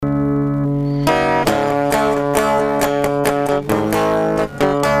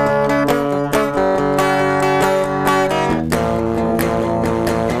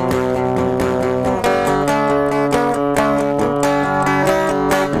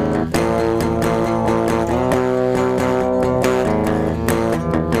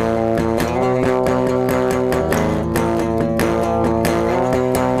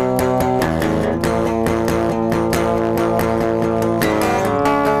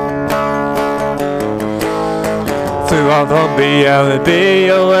I'm from beyond the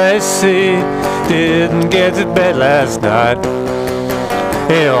BOSC. Didn't get to bed last night.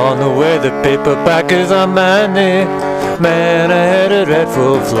 Here on the way, the paperbackers are many. Man, I had a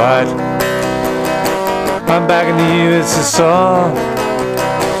dreadful flight. I'm back in the USSR.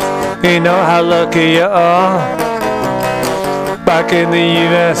 You know how lucky you are. Back in the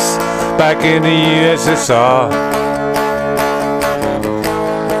US, back in the USSR.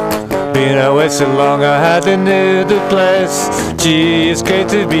 Been away so long I had to know the place. Gee, it's great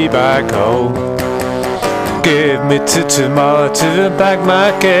to be back home. Give me till tomorrow to unpack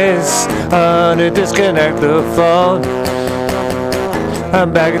my case. Honey, disconnect the phone.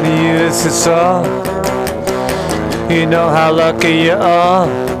 I'm back in the USSR. You know how lucky you are.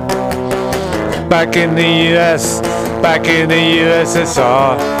 Back in the US, back in the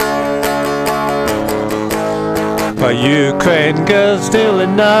USSR. My Ukraine girls still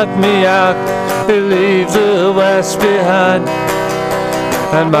knock me out. They leave the West behind.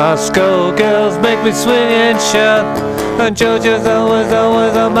 And Moscow girls make me swing and shout. And Georgia's always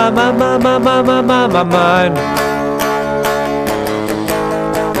on my mind.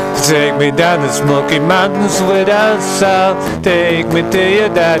 Take me down the Smoky Mountains without south. Take me to your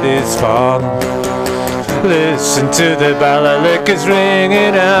daddy's farm. Listen to the balalaikas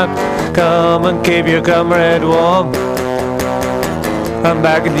ringing out. Come and keep your comrade warm. I'm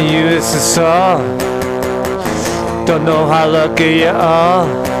back in the USSR. Don't know how lucky you are.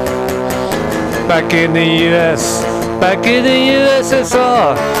 Back in the US, back in the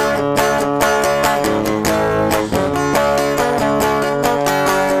USSR.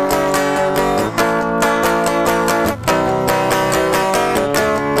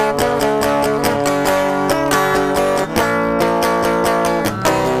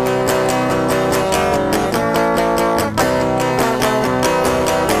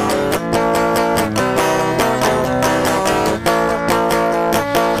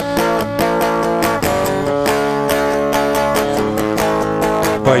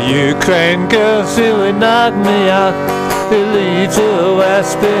 My Ukraine girls really knock me out. They leave the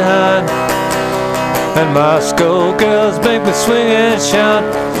West behind. And Moscow girls make me swing and shout.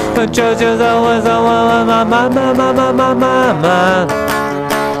 But Georgia's always on my mind.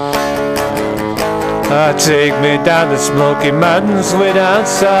 Take me down the Smoky Mountains without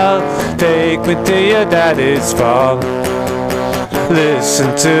south. Take me to your daddy's farm.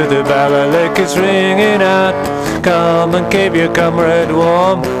 Listen to the balalaikas ringing out. Come and keep your comrade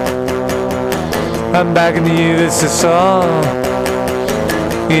warm. I'm back in the USSR.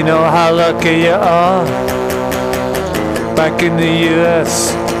 You know how lucky you are. Back in the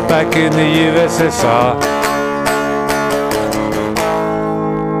US, back in the USSR.